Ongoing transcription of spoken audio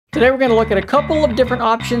Today we're going to look at a couple of different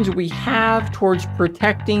options we have towards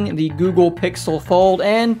protecting the Google Pixel Fold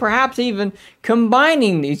and perhaps even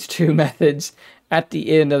combining these two methods at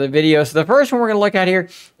the end of the video. So the first one we're going to look at here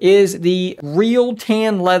is the real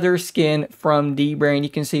tan leather skin from DBrand.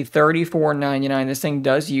 You can see $34.99. This thing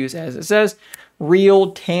does use, as it says,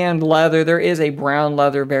 real tan leather. There is a brown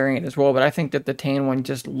leather variant as well, but I think that the tan one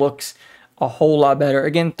just looks a whole lot better.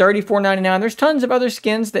 Again, $34.99. There's tons of other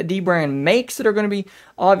skins that DBrand makes that are going to be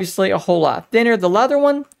obviously a whole lot thinner. The leather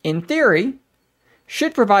one, in theory,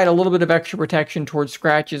 should provide a little bit of extra protection towards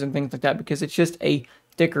scratches and things like that because it's just a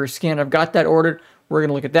thicker skin. I've got that ordered. We're going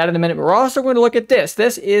to look at that in a minute, but we're also going to look at this.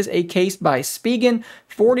 This is a case by Spigen,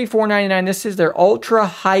 $44.99. This is their Ultra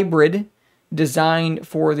Hybrid designed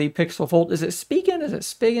for the Pixel Fold. Is it Spigen? Is it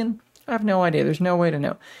Spigen? I have no idea. There's no way to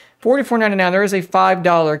know. $44.99. There is a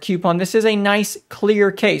 $5 coupon. This is a nice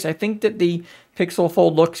clear case. I think that the Pixel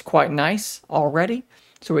Fold looks quite nice already.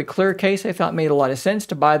 So a clear case I thought made a lot of sense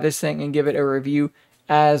to buy this thing and give it a review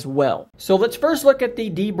as well. So let's first look at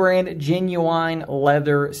the DBrand genuine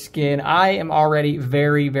leather skin. I am already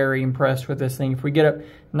very, very impressed with this thing. If we get up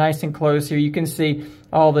nice and close here, you can see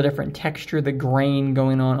all the different texture, the grain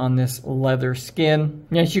going on this leather skin.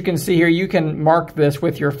 As you can see here, you can mark this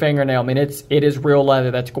with your fingernail. I mean, it is real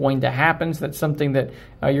leather. That's going to happen. So that's something that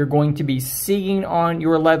you're going to be seeing on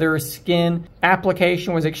your leather skin.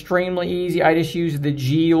 Application was extremely easy. I just used the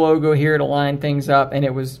G logo here to line things up, and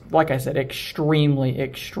it was, like I said, extremely,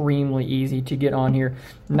 extremely easy to get on here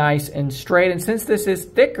nice and straight. And since this is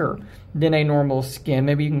thicker than a normal skin,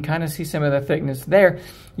 maybe you can kind of see some of the thickness there,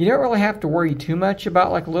 you don't really have to worry too much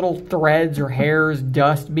about like little threads or hairs,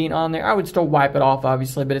 dust being on there. I would still wipe it off,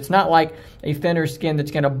 obviously, but it's not like a thinner skin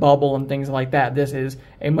that's going to bubble and things like that. This is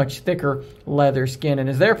a much thicker leather skin and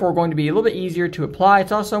is therefore going to be a little bit easier to apply.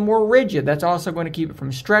 It's also more rigid. That's also going to keep it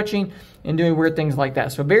from stretching and doing weird things like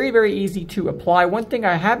that. So very, very easy to apply. One thing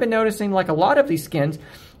I have been noticing, like a lot of these skins,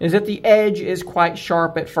 is that the edge is quite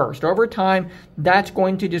sharp at first. Over time, that's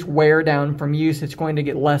going to just wear down from use. It's going to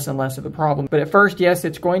get less and less of a problem. But at first, yes,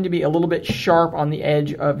 it's going to be a little bit sharp on the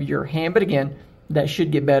edge of your hand. But again, that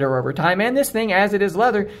should get better over time. And this thing, as it is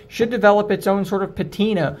leather, should develop its own sort of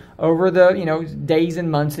patina over the days and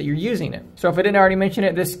months that you're using it. So if I didn't already mention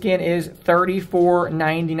it, this skin is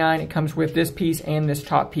 $34.99. It comes with this piece and this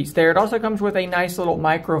top piece there. It also comes with a nice little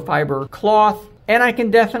microfiber cloth. And I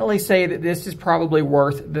can definitely say that this is probably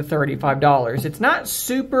worth the $35. It's not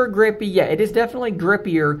super grippy yet. It is definitely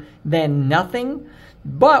grippier than nothing.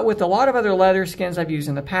 But with a lot of other leather skins I've used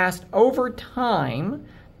in the past, over time,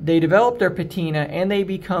 they develop their patina and they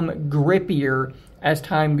become grippier as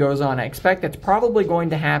time goes on. I expect that's probably going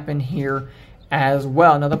to happen here as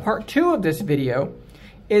well. Now, the part 2 of this video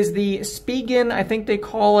is the Spigen, I think they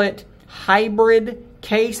call it hybrid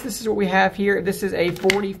case. This is what we have here. This is a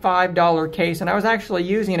 $45 case, and I was actually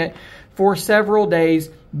using it for several days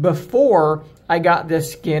before I got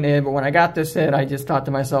this skin in. But when I got this in, I just thought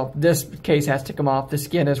to myself, this case has to come off. The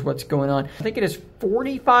skin is what's going on. I think it is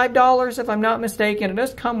 $45 if I'm not mistaken. It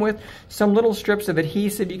does come with some little strips of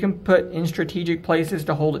adhesive you can put in strategic places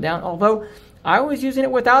to hold it down, although I was using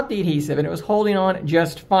it without the adhesive and it was holding on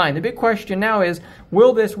just fine. The big question now is,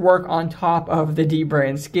 will this work on top of the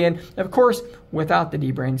DBrand skin? Of course, without the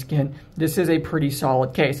DBrand skin, this is a pretty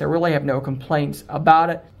solid case. I really have no complaints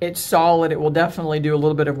about it. It's solid. It will definitely do a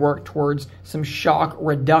little bit of work towards some shock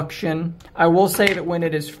reduction. I will say that when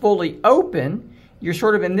it is fully open, you're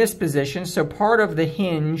sort of in this position, so part of the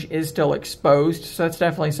hinge is still exposed, so that's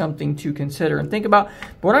definitely something to consider and think about.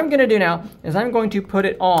 But what I'm going to do now is I'm going to put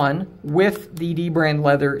it on with the DBrand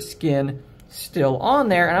leather skin still on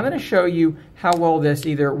there, and I'm going to show you how well this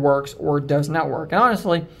either works or does not work. And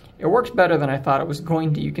honestly, it works better than I thought it was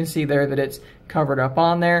going to. You can see there that it's covered up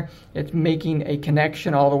on there. It's making a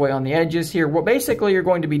connection all the way on the edges here. What basically you're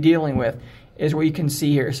going to be dealing with is what you can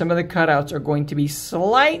see here. Some of the cutouts are going to be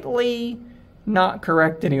slightly not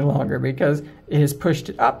correct any longer because it has pushed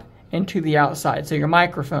it up into the outside. So your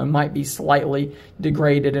microphone might be slightly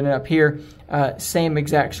degraded, and up here, same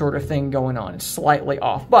exact sort of thing going on. It's slightly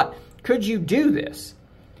off. But could you do this?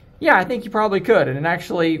 Yeah, I think you probably could, and it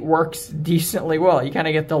actually works decently well. You kind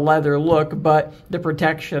of get the leather look, but the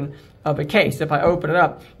protection of a case. If I open it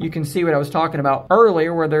up, you can see what I was talking about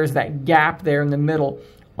earlier, where there's that gap there in the middle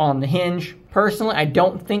on the hinge. Personally, I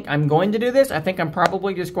don't think I'm going to do this. I think I'm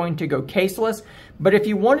probably just going to go caseless. But if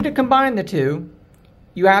you wanted to combine the two,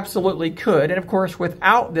 you absolutely could. And of course,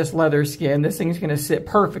 without this leather skin, this thing's going to sit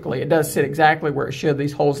perfectly. It does sit exactly where it should.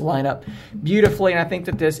 These holes line up beautifully. And I think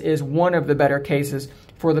that this is one of the better cases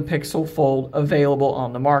for the Pixel Fold available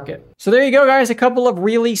on the market. So there you go, guys. A couple of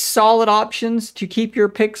really solid options to keep your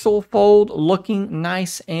Pixel Fold looking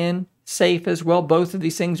nice and safe as well. Both of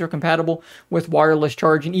these things are compatible with wireless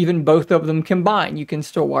charging. Even both of them combined, you can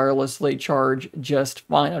still wirelessly charge just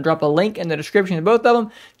fine. I'll drop a link in the description of both of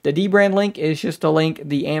them. The DBrand link is just a link.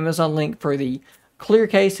 The Amazon link for the clear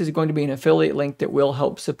case is going to be an affiliate link that will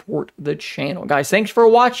help support the channel. Guys, thanks for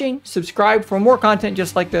watching. Subscribe for more content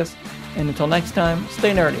just like this. And until next time,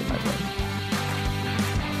 stay nerdy, my friends.